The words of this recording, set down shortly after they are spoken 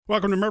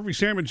Welcome to Murphy,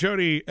 Sam, and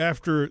Jody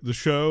after the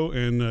show.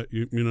 And,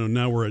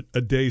 now we're a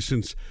day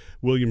since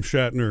William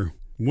Shatner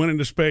went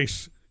into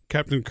space.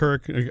 Captain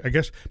Kirk, I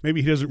guess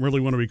maybe he doesn't really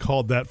want to be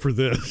called that for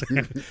this.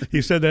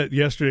 He said that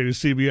yesterday to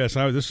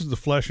CBS. This is the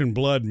flesh and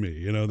blood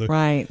me.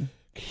 Right.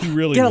 He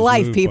really get a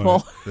life,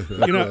 people.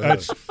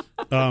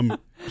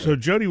 So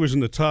Jody was in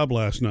the tub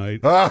last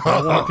night. I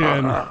walked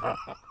in.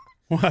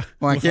 Well,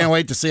 I can't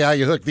wait to see how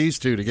you hook these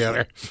two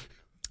together.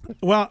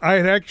 Well,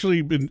 I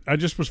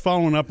just was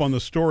following up on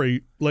the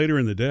story later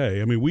in the day.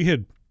 I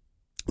mean,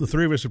 the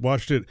three of us had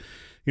watched it,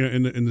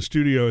 in the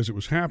studio as it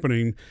was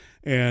happening.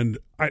 And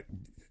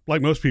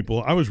like most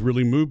people, I was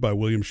really moved by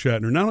William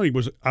Shatner. Not only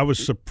was I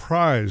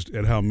surprised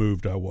at how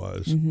moved I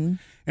was. Mm-hmm.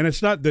 And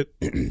it's not that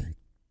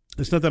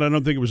I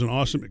don't think it was an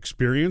awesome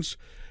experience.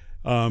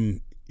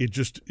 It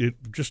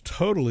just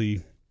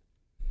totally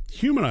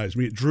humanized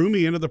me. It drew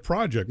me into the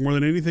project more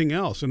than anything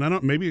else.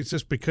 And maybe it's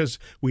just because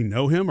we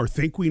know him or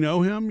think we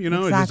know him,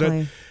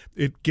 Exactly.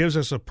 It gives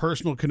us a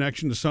personal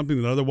connection to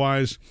something that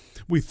otherwise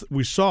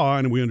we saw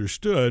and we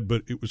understood,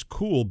 but it was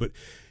cool. But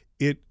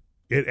it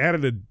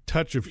added a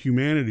touch of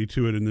humanity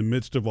to it in the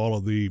midst of all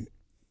of the,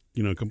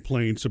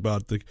 complaints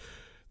about the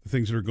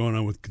things that are going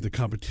on with the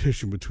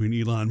competition between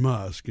Elon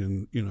Musk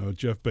and,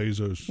 Jeff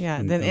Bezos. Yeah,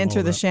 and then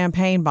enter the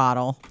champagne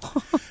bottle.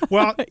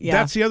 Well, yeah.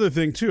 That's the other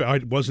thing, too. I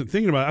wasn't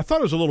thinking about it. I thought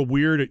it was a little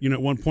weird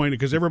at one point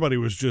because everybody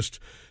was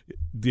just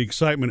the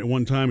excitement at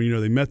one time.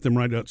 They met them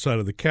right outside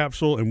of the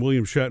capsule, and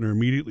William Shatner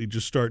immediately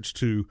just starts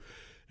to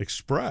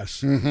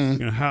express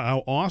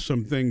how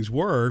awesome things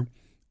were.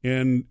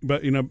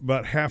 But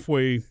about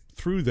halfway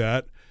through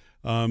that,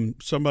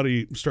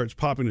 somebody starts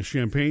popping a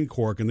champagne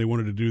cork and they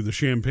wanted to do the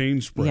champagne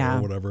spray or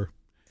whatever.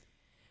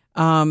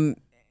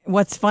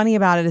 What's funny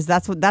about it is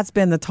that's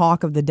been the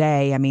talk of the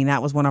day. I mean,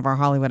 that was one of our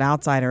Hollywood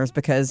outsiders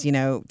because,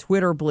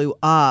 Twitter blew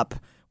up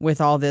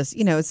with all this,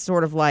 it's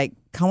sort of like,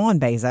 come on,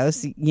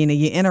 Bezos,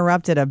 you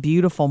interrupted a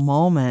beautiful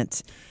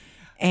moment.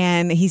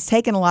 And he's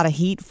taken a lot of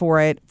heat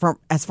for it. From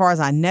as far as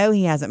I know,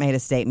 he hasn't made a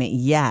statement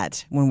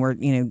yet when we're,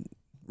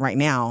 right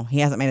now, he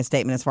hasn't made a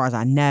statement as far as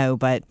I know,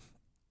 but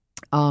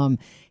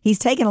he's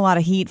taken a lot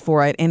of heat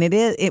for it, and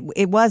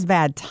it was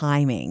bad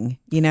timing,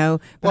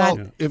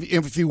 Well,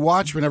 if you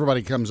watch when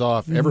everybody comes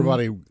off,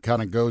 everybody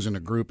kind of goes in a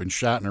group, and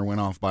Shatner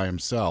went off by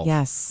himself.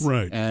 Yes,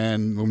 right.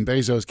 And when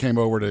Bezos came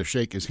over to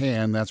shake his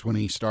hand, that's when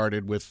he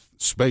started with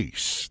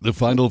space, the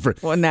final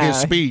his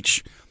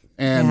speech.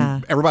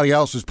 And everybody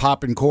else was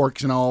popping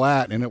corks and all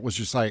that. And it was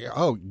just like,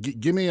 oh,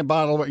 give me a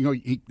bottle.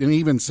 He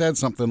even said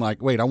something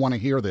like, wait, I want to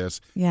hear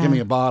this. Yeah. Give me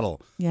a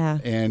bottle. Yeah.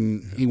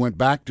 And he went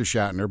back to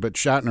Shatner, but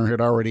Shatner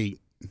had already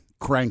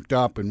cranked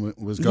up and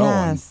was going.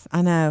 Yes,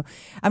 I know.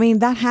 I mean,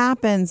 that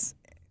happens.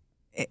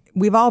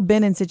 We've all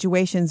been in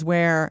situations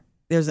where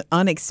there's an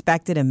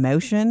unexpected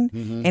emotion.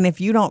 Mm-hmm. And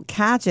if you don't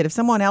catch it, if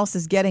someone else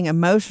is getting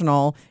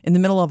emotional in the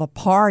middle of a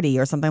party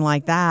or something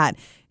like that,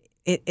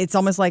 it's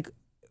almost like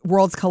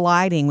worlds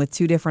colliding with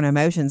two different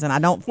emotions. And I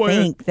don't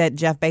think that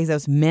Jeff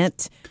Bezos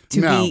meant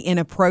to be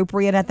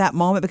inappropriate at that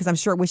moment, because I'm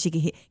sure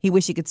he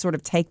wished he could sort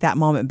of take that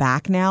moment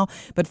back now.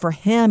 But for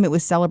him, it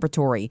was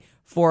celebratory.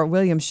 For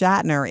William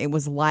Shatner, it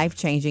was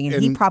life-changing,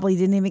 and he probably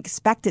didn't even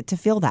expect it to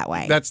feel that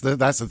way. That's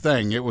the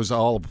thing. It was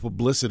all a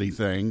publicity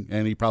thing,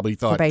 and he probably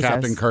thought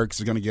Captain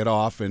Kirk's going to get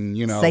off and,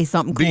 say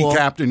something cool. Be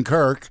Captain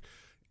Kirk.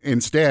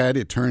 Instead,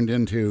 it turned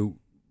into,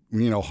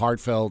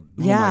 heartfelt,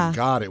 oh my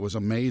God, it was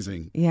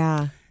amazing.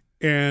 Yeah.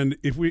 And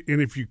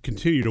if you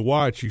continue to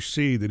watch, you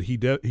see that he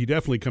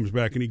definitely comes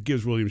back and he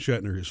gives William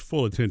Shatner his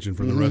full attention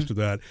for the rest of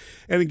that,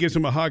 and he gives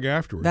him a hug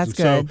afterwards. That's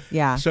good.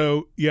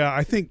 So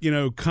I think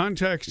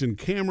context and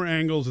camera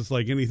angles, it's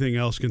like anything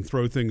else, can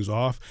throw things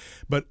off.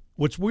 But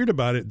what's weird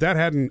about it, that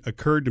hadn't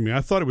occurred to me.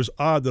 I thought it was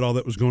odd that all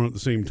that was going on at the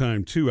same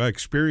time too. I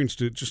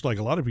experienced it just like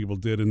a lot of people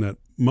did in that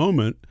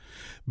moment,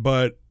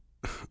 but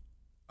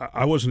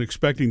I wasn't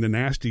expecting the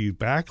nasty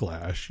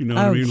backlash. What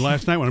I mean?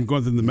 Last night when I'm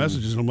going through the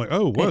messages, I'm like,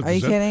 oh, what? Are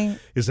you kidding?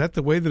 Is that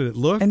the way that it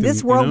looked? In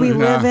this world we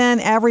live in,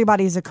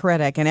 everybody's a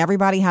critic and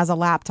everybody has a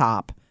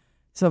laptop.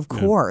 So, of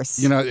course.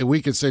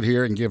 We could sit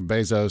here and give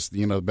Bezos,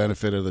 the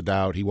benefit of the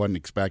doubt. He wasn't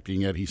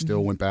expecting it. He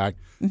still went back.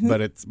 Mm-hmm.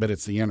 But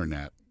it's the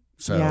internet.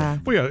 So,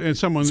 and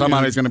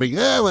somebody's going to be,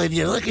 oh, well,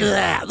 look at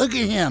that. Look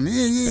at him.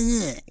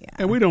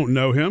 And we don't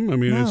know him. I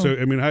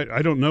mean,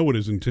 I don't know what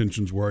his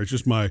intentions were. It's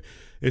just my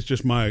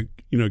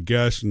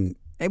guess. And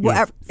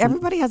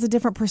everybody has a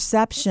different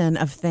perception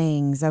of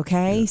things.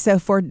 Okay, so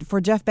for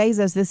Jeff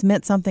Bezos, this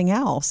meant something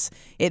else.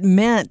 It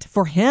meant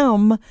for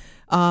him,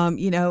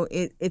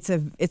 it's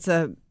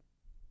a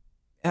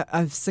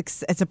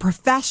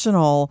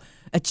professional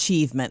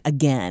achievement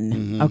again.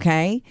 Mm-hmm.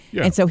 Okay,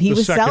 and so he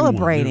was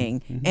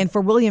celebrating. Mm-hmm. And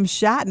for William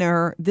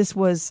Shatner, this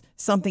was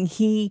something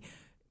he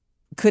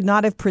could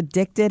not have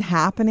predicted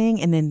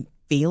happening, and then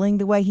feeling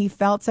the way he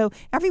felt. So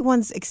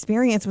everyone's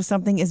experience with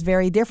something is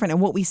very different.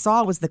 And what we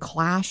saw was the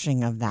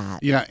clashing of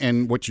that. Yeah,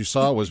 and what you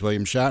saw was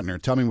William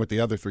Shatner. Tell me what the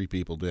other three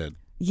people did.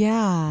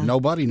 Yeah.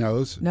 Nobody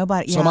knows.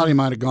 Nobody. Somebody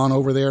might have gone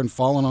over there and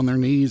fallen on their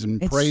knees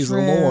and praised the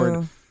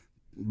Lord.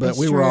 But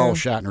we were all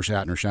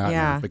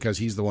Shatner, because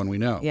he's the one we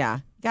know. Yeah.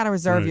 Got to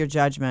reserve your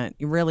judgment.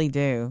 You really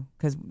do,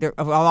 because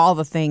of all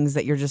the things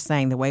that you're just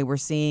saying, the way we're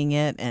seeing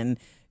it, and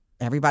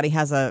everybody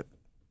has a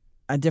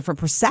different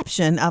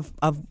perception of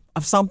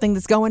something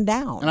that's going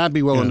down. And I'd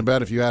be willing to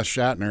bet if you asked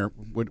Shatner,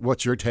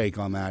 what's your take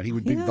on that? He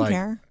would be like,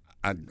 care.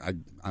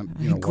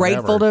 I'm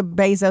grateful whatever. to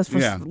Bezos for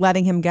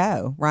letting him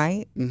go,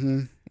 right?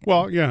 Mm-hmm.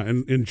 Well, yeah,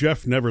 and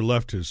Jeff never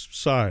left his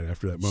side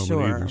after that moment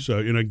either. So,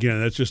 again,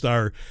 that's just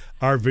our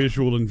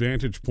visual and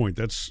vantage point.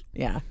 That's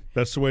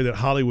the way that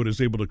Hollywood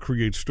is able to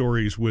create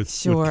stories with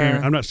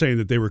camera. I'm not saying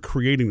that they were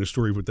creating the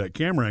story with that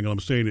camera angle. I'm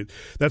saying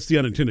that's the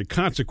unintended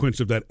consequence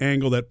of that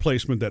angle, that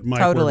placement, that mic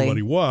where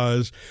everybody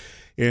was.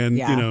 And,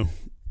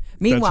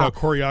 Meanwhile, that's how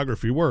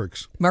choreography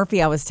works.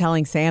 Murphy, I was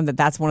telling Sam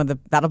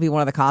that'll be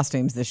one of the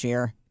costumes this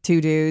year.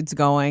 2 dudes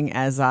going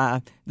as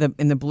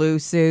in the blue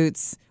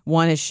suits.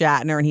 One is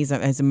Shatner, and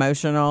he's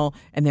emotional,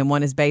 and then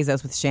one is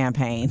Bezos with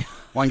champagne.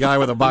 One guy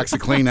with a box of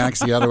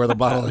Kleenex, the other with a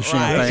bottle of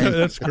champagne.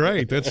 That's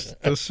great.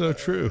 That's so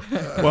true.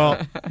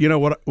 Well,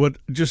 what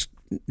just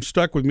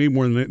stuck with me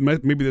more than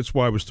that, maybe that's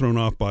why I was thrown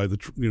off by the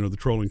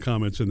trolling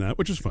comments in that,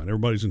 which is fine.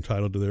 Everybody's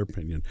entitled to their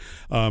opinion.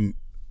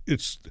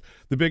 It's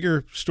the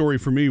bigger story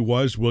for me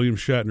was William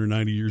Shatner,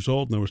 90 years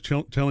old, and I was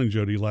telling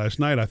Jody last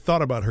night. I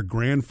thought about her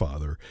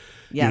grandfather,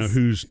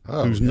 who's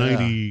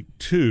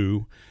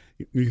 92,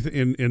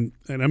 and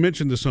I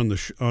mentioned this on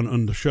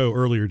the show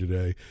earlier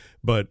today,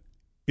 but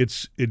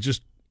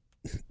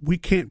we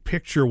can't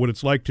picture what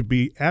it's like to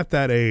be at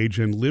that age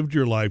and lived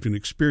your life and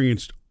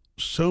experienced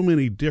so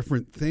many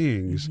different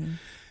things,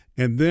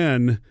 and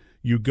then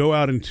you go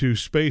out into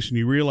space and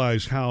you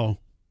realize how,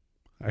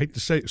 I hate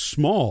to say it,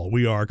 small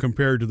we are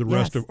compared to the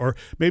rest of, or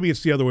maybe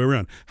it's the other way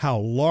around, how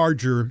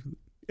larger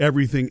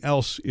everything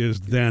else is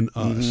than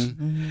us.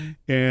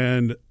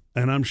 And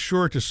I'm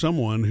sure to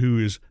someone who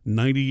is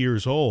 90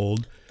 years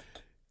old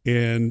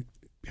and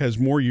has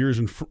more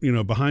years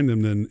behind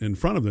them than in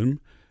front of them,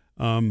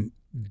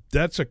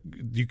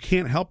 you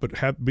can't help but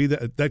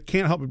that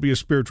can't help but be a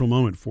spiritual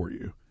moment for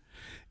you.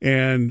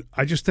 And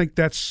I just think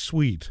that's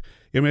sweet.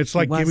 I mean, it's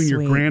like giving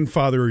your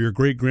grandfather or your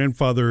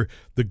great-grandfather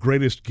the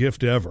greatest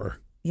gift ever.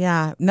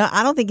 Yeah. No,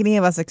 I don't think any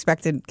of us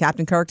expected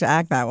Captain Kirk to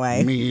act that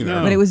way. Me either.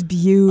 No. But it was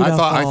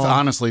beautiful. I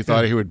honestly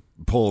thought he would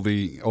pull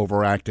the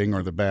overacting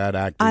or the bad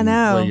acting. I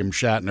know. William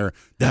Shatner.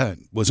 That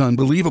was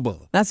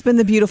unbelievable. That's been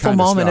the beautiful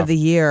moment of the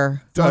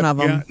year. One of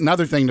them. Yeah,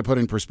 another thing to put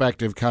in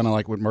perspective, kind of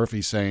like what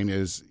Murphy's saying,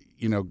 is,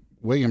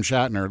 William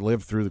Shatner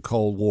lived through the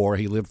Cold War.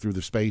 He lived through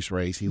the space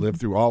race. He lived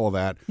through all of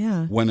that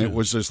when it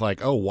was just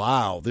like, oh,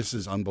 wow, this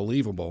is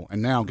unbelievable.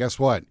 And now, guess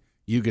what?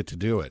 You get to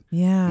do it.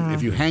 Yeah.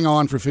 If you hang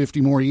on for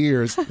 50 more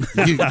years,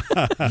 you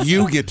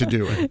get to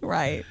do it.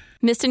 Right.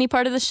 Missed any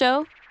part of the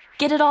show?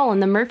 Get it all on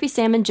the Murphy,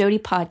 Sam, and Jody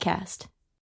podcast.